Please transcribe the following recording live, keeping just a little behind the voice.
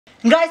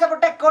Guys,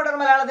 about Tech Coder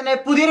Malayalam,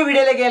 പുതിയൊരു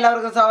വീഡിയോയിലേക്ക്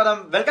എല്ലാവർക്കും സ്വാഗതം.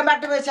 Welcome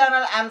back to my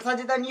channel. I am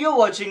Sajid and you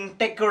watching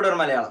Tech Coder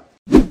Malayalam.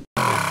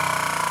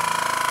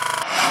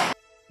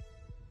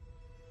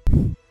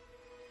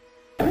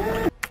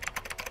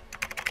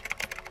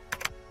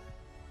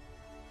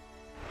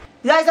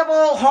 Guys,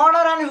 അപ്പോൾ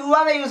Honor and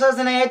Huawei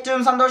users-ന്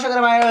ഏറ്റവും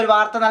സന്തോഷകരമായ ഒരു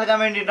വാർത്ത നൽകാൻ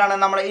വേണ്ടിയിട്ടാണ്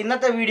നമ്മൾ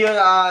ഇന്നത്തെ വീഡിയോ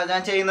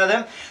ഞാൻ ചെയ്യുന്നത്.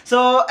 സോ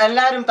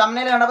എല്ലാവരും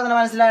തമ്മിൽ കണ്ടപ്പോൾ തന്നെ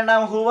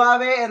മനസ്സിലായിട്ടുണ്ടാകും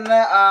Huawei എന്ന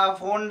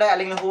ഫോണിന്റെ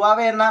അല്ലെങ്കിൽ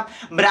Huawei എന്ന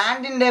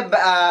ബ്രാൻഡിന്റെ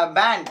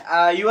ബാൻഡ്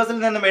US-ൽ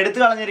നിന്നും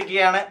എടുത്തു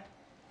കളഞ്ഞിരിക്കുകയാണ്.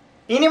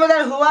 ഇനി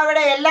മുതൽ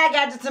Huaweiയുടെ എല്ലാ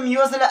ഗാഡ്ജറ്റ്സും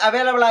US-ൽ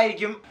അവൈലബിൾ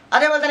ആയിരിക്കും.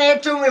 അതേപോലെ തന്നെ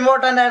ഏറ്റവും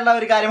ഇമ്പോർട്ടന്റ് ആയിട്ടുള്ള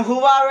ഒരു കാര്യം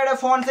Huaweiയുടെ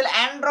ഫോൺസിൽ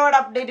ആൻഡ്രോയിഡ്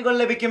അപ്ഡേറ്റുകൾ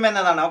ലഭിക്കും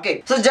എന്നതാണ്. ഓക്കെ,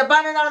 സോ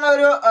ജപ്പാനിൽ നടന്ന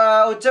ഒരു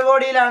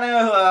ഉച്ചകോടിയിലാണ്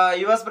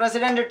US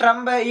പ്രസിഡന്റ്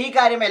ട്രംപ് ഈ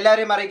കാര്യം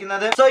എല്ലാവരെയും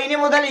അറിയിക്കുന്നത്. സോ ഇനി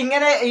മുതൽ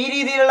ഇങ്ങനെ ഈ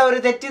രീതിയിലുള്ള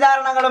ഒരു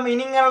തെറ്റിദ്ധാരണകളും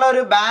ഇനി ഇങ്ങനെയുള്ള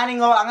ഒരു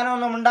ബാനിങ്ങോ അങ്ങനെ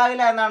ഒന്നും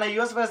ഉണ്ടാവില്ല എന്നാണ്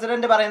US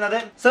പ്രസിഡന്റ് പറയുന്നത്.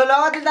 സോ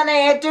ലോകത്തിൽ തന്നെ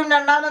ഏറ്റവും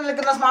രണ്ടാമത്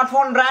നിൽക്കുന്ന സ്മാർട്ട്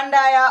ഫോൺ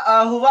ബ്രാൻഡായ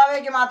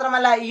Huaweiക്ക്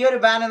മാത്രമല്ല ഈ ഒരു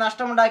ബാൻ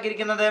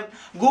നഷ്ടമുണ്ടാക്കിയിരിക്കുന്നത്,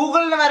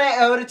 ഗൂഗിളിന് വരെ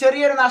ഒരു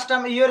ചെറിയൊരു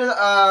നഷ്ടം ഈ ഒരു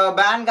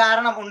ബാൻ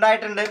കാരണം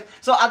ഉണ്ടായിട്ടുണ്ട്.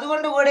 സോ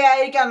അതുകൊണ്ട് കൂടെ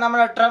ആയിരിക്കാം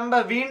നമ്മുടെ ട്രംപ്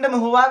വീണ്ടും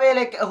Huawei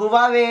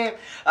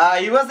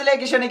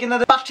US-ലേക്ക്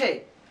ക്ഷണിക്കുന്നത്. പക്ഷേ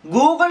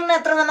ഗൂഗിളിന്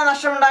എത്ര തന്നെ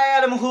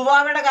നഷ്ടമുണ്ടായാലും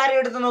Huaweiയുടെ കാര്യം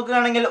എടുത്ത്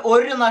നോക്കുകയാണെങ്കിൽ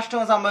ഒരു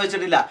നഷ്ടവും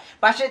സംഭവിച്ചിട്ടില്ല.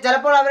 പക്ഷെ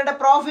ചിലപ്പോൾ അവരുടെ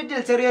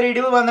പ്രോഫിറ്റിൽ ചെറിയൊരു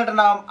ഇടിവ്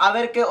വന്നിട്ടുണ്ടാവും.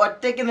 അവർക്ക്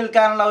ഒറ്റയ്ക്ക്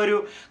നിൽക്കാനുള്ള ഒരു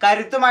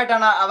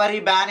കരുത്തുമായിട്ടാണ് അവർ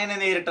ഈ ബാനിനെ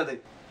നേരിട്ടത്.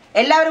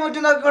 എല്ലാവരും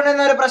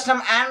ഉറ്റുനോക്കിക്കൊണ്ടിരുന്ന ഒരു പ്രശ്നം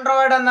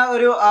ആൻഡ്രോയിഡ് എന്ന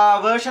ഒരു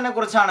വേർഷനെ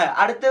കുറിച്ചാണ്.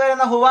 അടുത്ത്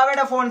വരുന്ന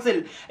Huaweiയുടെ ഫോൺസിൽ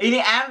ഇനി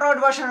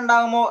ആൻഡ്രോയിഡ് വേർഷൻ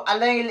ഉണ്ടാകുമോ,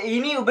 അല്ലെങ്കിൽ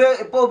ഇനി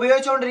ഇപ്പോൾ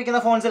ഉപയോഗിച്ചുകൊണ്ടിരിക്കുന്ന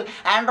ഫോൺസിൽ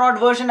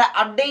ആൻഡ്രോയിഡ് വേർഷന്റെ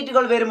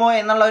അപ്ഡേറ്റുകൾ വരുമോ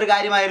എന്നുള്ള ഒരു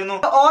കാര്യമായിരുന്നു.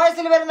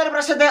 OS-ൽ വരുന്ന ഒരു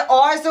പ്രശ്നത്തെ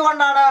OS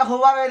കൊണ്ടാണ്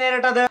Huawei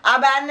നേരിട്ടത്. ആ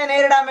ബാനിനെ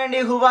നേരിടാൻ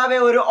വേണ്ടി Huawei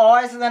ഒരു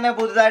OS തന്നെ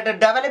പുതുതായിട്ട്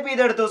ഡെവലപ്പ്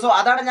ചെയ്തെടുത്തു. സോ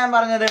അതാണ് ഞാൻ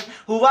പറഞ്ഞത്,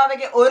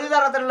 Huaweiക്ക് ഒരു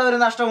തരത്തിലുള്ള ഒരു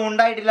നഷ്ടവും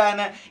ഉണ്ടായിട്ടില്ല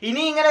എന്ന്.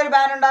 ഇനി ഇങ്ങനെ ഒരു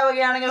ബാൻ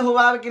ഉണ്ടാവുകയാണെങ്കിൽ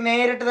Huaweiക്ക്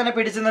നേരിട്ട് തന്നെ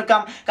പിടിച്ചു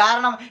നിൽക്കാം.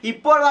 കാരണം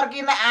ഇപ്പോൾ വർക്ക്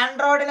ചെയ്യുന്ന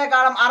ആൻഡ്രോയിഡിനെക്കാളും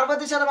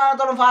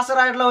 60% ഫാസ്റ്റർ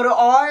ആയിട്ടുള്ള ഒരു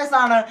OS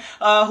ആണ്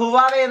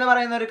Huawei എന്ന്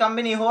പറയുന്ന ഒരു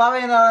കമ്പനി, Huawei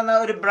എന്ന് പറയുന്ന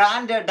ഒരു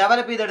ബ്രാൻഡ്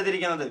ഡെവലപ്പ്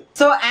ചെയ്തെടുത്തിരിക്കുന്നത്.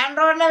 സോ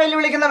ആൻഡ്രോയിഡിനെ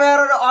വെല്ലുവിളിക്കുന്ന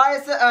വേറൊരു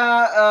OS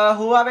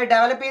Huawei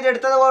ഡെവലപ്പ്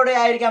ചെയ്തെടുത്തതോടെ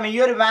ആയിരിക്കാം ഈ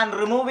ഒരു ബാൻ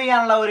റിമൂവ്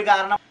ചെയ്യാനുള്ള ഒരു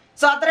കാരണം.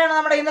 സോ അത്രയാണ്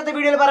നമ്മുടെ ഇന്നത്തെ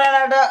വീഡിയോയിൽ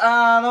പറയാനായിട്ട്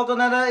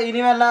നോക്കുന്നത്.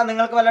 ഇനി വല്ല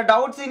നിങ്ങൾക്ക് വല്ല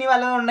ഡൗട്ട്സ് ഇനി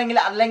വല്ലതുണ്ടെങ്കിൽ,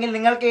 അല്ലെങ്കിൽ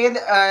നിങ്ങൾക്ക്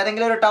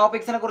ഏതെങ്കിലും ഒരു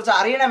ടോപ്പിക്സിനെ കുറിച്ച്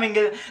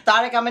അറിയണമെങ്കിൽ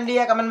താഴെ കമന്റ്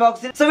ചെയ്യുക കമന്റ്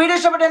ബോക്സിൽ. സോ വീഡിയോ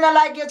ഇഷ്ടപ്പെട്ടു കഴിഞ്ഞാൽ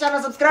ലൈക്ക് ചെയ്യുക,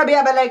 ചാനൽ സബ്സ്ക്രൈബ്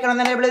ചെയ്യുക, ബെൽ ഐക്കൺ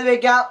എനേബിൾ ചെയ്ത്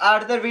വെക്കുക.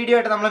 അടുത്ത വീഡിയോ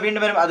ആയിട്ട് നമ്മൾ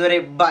വീണ്ടും വരും. അതുവരെ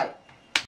ബൈ.